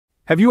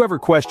Have you ever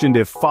questioned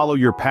if follow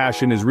your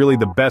passion is really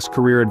the best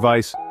career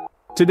advice?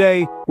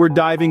 Today, we're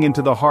diving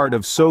into the heart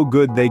of So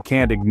Good They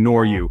Can't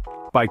Ignore You,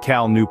 by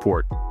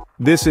Newport.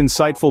 This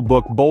insightful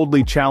book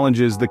boldly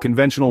challenges the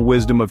conventional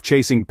wisdom of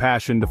chasing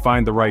passion to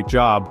find the right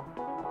job.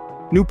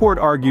 Newport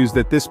argues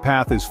that this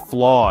path is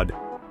flawed,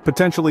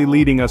 potentially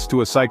leading us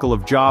to a cycle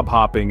of job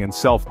hopping and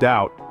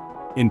self-doubt.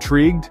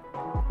 Intrigued?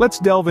 Let's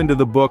delve into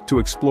the book to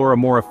explore a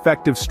more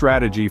effective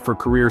strategy for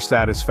career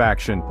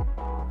satisfaction.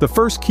 The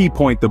first key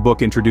point the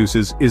book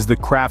introduces is the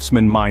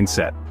Craftsman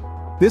Mindset.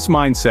 This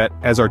mindset,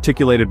 as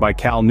articulated by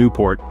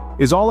Newport,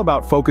 is all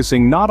about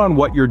focusing not on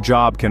what your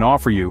job can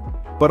offer you,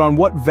 but on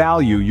what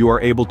value you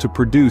are able to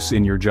produce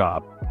in your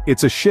job.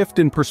 It's a shift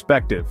in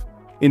perspective.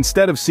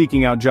 Instead of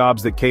seeking out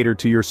jobs that cater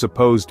to your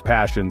supposed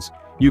passions,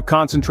 you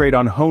concentrate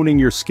on honing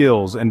your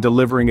skills and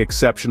delivering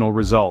exceptional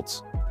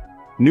results.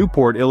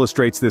 Newport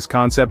illustrates this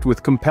concept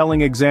with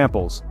compelling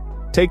examples.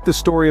 Take the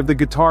story of the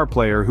guitar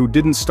player who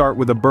didn't start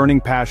with a burning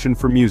passion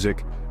for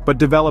music, but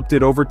developed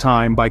it over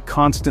time by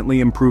constantly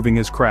improving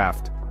his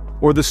craft.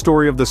 Or the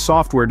story of the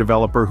software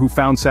developer who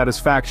found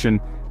satisfaction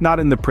not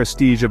in the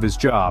prestige of his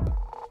job,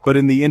 but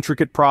in the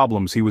intricate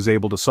problems he was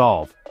able to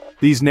solve.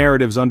 These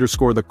narratives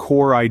underscore the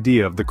core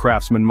idea of the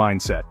Craftsman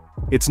Mindset.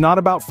 It's not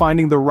about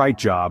finding the right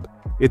job,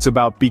 it's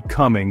about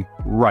becoming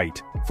right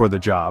for the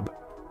job.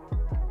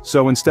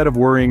 So instead of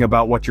worrying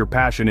about what your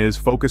passion is,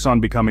 focus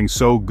on becoming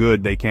so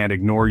good they can't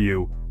ignore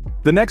you.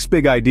 The next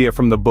big idea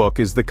from the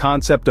book is the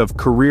concept of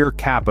career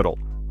capital.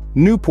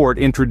 Newport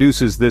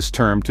introduces this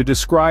term to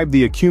describe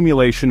the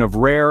accumulation of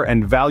rare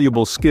and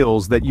valuable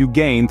skills that you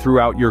gain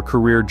throughout your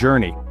career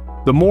journey.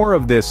 The more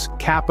of this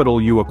capital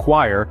you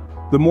acquire,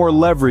 the more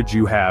leverage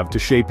you have to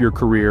shape your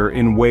career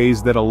in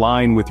ways that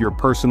align with your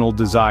personal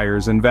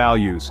desires and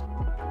values.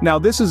 Now,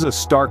 this is a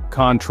stark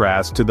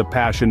contrast to the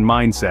passion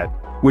mindset,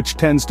 which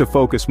tends to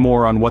focus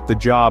more on what the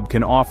job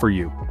can offer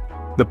you.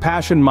 The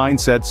passion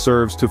mindset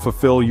serves to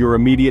fulfill your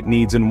immediate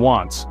needs and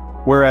wants,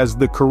 whereas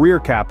the career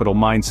capital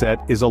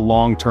mindset is a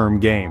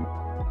long-term game.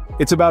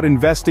 It's about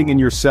investing in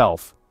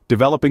yourself,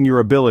 developing your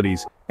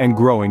abilities, and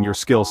growing your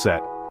skill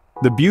set.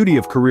 The beauty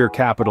of career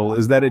capital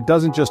is that it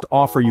doesn't just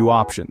offer you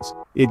options,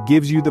 it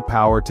gives you the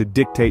power to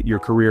dictate your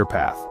career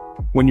path.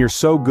 When you're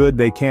so good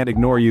they can't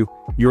ignore you,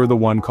 you're the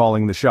one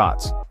calling the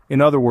shots.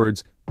 In other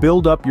words,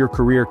 build up your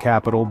career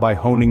capital by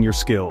honing your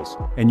skills,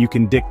 and you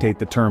can dictate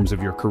the terms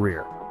of your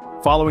career.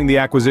 Following the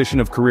acquisition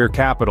of career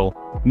capital,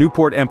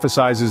 Newport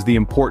emphasizes the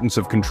importance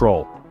of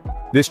control.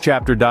 This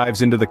chapter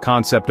dives into the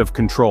concept of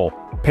control,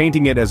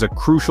 painting it as a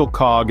crucial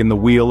cog in the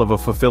wheel of a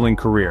fulfilling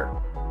career.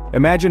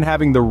 Imagine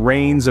having the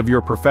reins of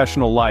your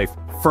professional life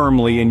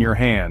firmly in your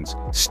hands,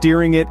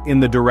 steering it in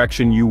the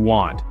direction you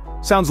want.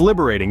 Sounds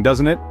liberating,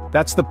 doesn't it?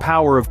 That's the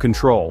power of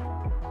control.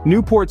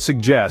 Newport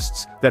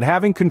suggests that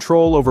having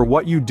control over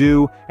what you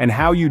do and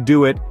how you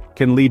do it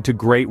can lead to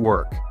great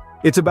work.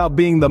 It's about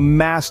being the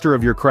master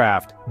of your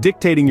craft,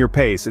 dictating your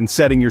pace and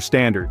setting your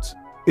standards.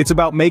 It's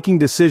about making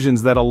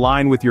decisions that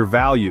align with your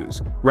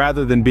values,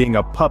 rather than being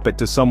a puppet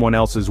to someone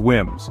else's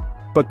whims.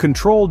 But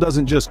control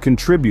doesn't just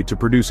contribute to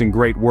producing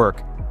great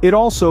work, it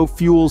also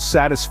fuels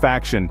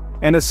satisfaction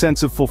and a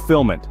sense of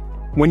fulfillment.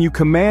 When you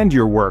command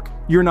your work,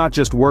 you're not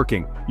just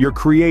working, you're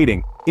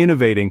creating,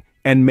 innovating,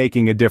 and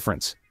making a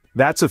difference.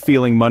 That's a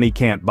feeling money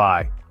can't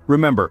buy.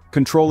 Remember,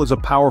 control is a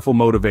powerful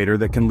motivator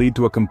that can lead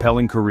to a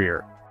compelling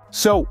career.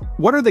 So,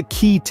 what are the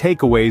key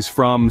takeaways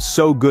from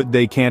So Good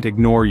They Can't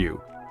Ignore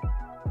You?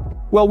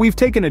 Well, we've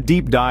taken a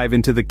deep dive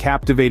into the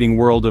captivating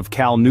world of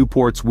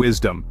Newport's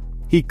wisdom.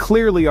 He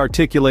clearly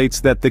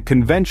articulates that the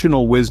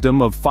conventional wisdom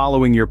of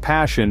following your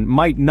passion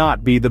might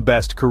not be the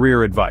best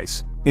career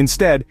advice.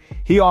 Instead,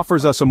 he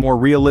offers us a more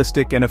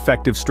realistic and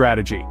effective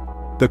strategy: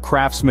 the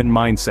Craftsman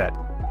Mindset.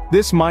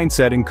 This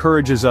mindset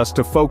encourages us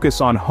to focus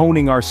on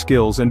honing our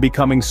skills and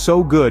becoming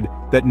so good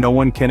that no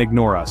one can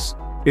ignore us.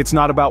 It's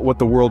not about what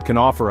the world can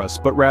offer us,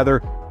 but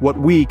rather, what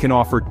we can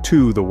offer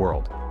to the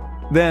world.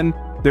 Then,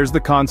 there's the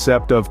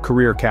concept of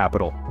career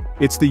capital.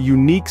 It's the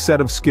unique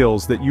set of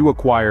skills that you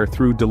acquire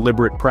through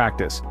deliberate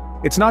practice.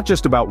 It's not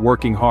just about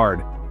working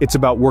hard, it's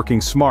about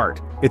working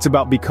smart. It's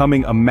about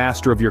becoming a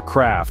master of your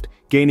craft,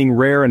 gaining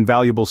rare and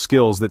valuable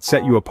skills that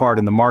set you apart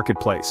in the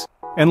marketplace.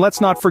 And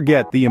let's not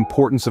forget the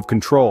importance of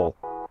control.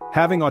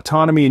 Having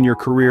autonomy in your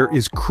career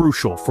is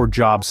crucial for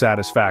job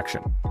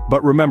satisfaction.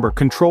 But remember,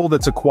 control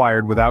that's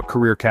acquired without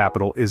career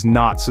capital is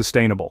not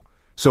sustainable.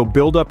 So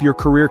build up your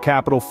career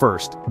capital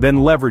first,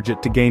 then leverage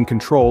it to gain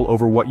control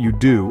over what you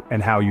do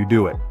and how you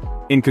do it.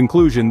 In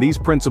conclusion, these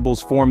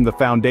principles form the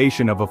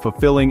foundation of a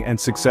fulfilling and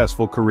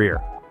successful career.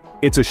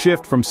 It's a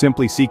shift from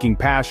simply seeking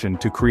passion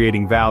to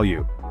creating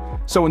value.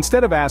 So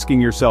instead of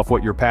asking yourself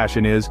what your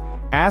passion is,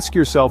 ask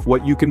yourself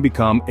what you can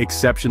become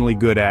exceptionally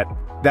good at.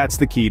 That's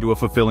the key to a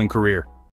fulfilling career.